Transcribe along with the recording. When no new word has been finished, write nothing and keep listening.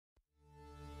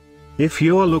If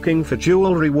you're looking for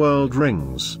Jewellery World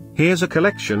rings, here's a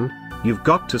collection you've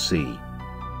got to see.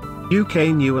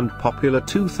 UK new and popular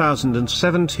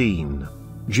 2017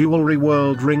 Jewellery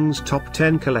World Rings Top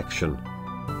 10 Collection.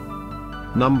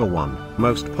 Number 1,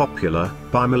 Most Popular,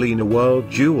 by Melina World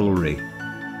Jewellery.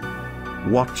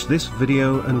 Watch this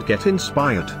video and get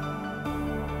inspired.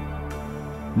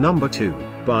 Number 2,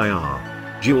 by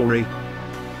Jewellery.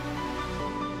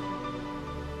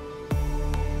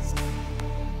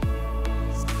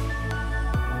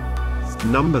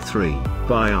 Number 3,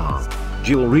 by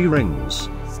Jewellery Rings.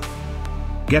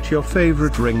 Get your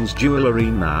favorite rings jewellery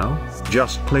now,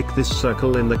 just click this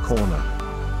circle in the corner.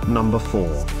 Number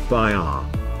 4, by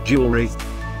Jewellery.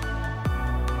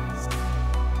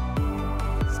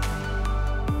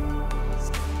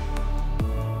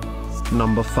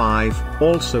 Number 5,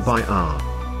 also by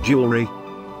Jewellery.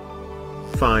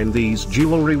 Find these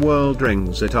Jewellery World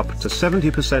rings at up to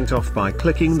 70% off by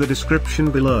clicking the description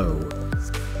below.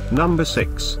 Number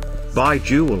 6, by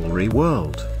Jewellery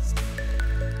World.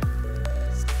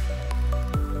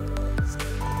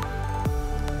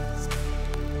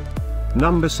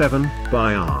 Number 7,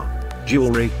 by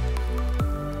Jewellery.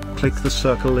 Click the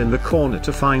circle in the corner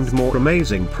to find more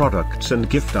amazing products and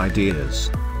gift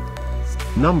ideas.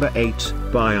 Number 8,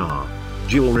 by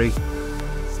Jewellery.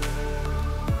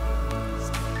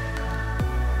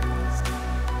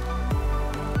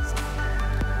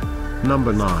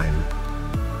 Number 9.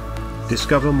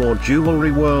 Discover more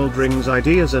Jewellery World rings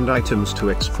ideas and items to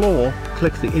explore,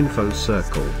 click the info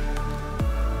circle.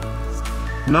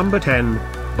 Number 10,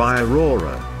 by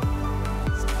Aurora.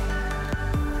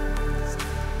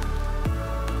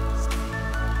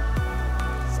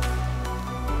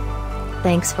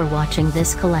 Thanks for watching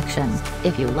this collection.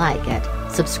 If you like it,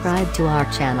 subscribe to our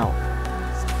channel.